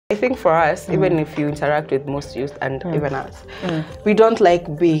I think for us, even if you interact with most youth and even us, we don't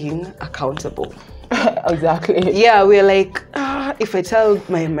like being accountable. Exactly. Yeah, we're like, if I tell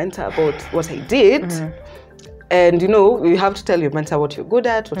my mentor about what I did, and you have to tell your mentor what you're good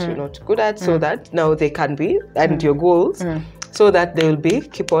at, what you're not good at, so that now they can be, and your goals, so that they will be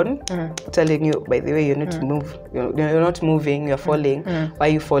keep on telling you, by the way, you need to move. You're not moving, you're falling. Why are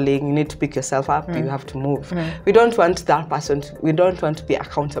you falling? You need to pick yourself up, you have to move. We don't want that person, we don't want to be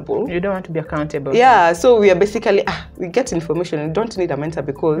accountable. You don't want to be accountable. Yeah, so we are basically, we get information, we don't need a mentor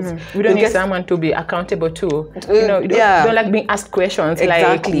because we don't need someone to be accountable to. You don't like being asked questions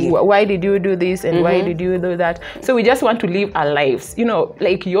exactly. like, why did you do this and why did you do that? So we just want to live our lives,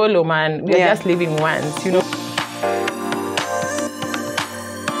 like YOLO, man. We're just living once,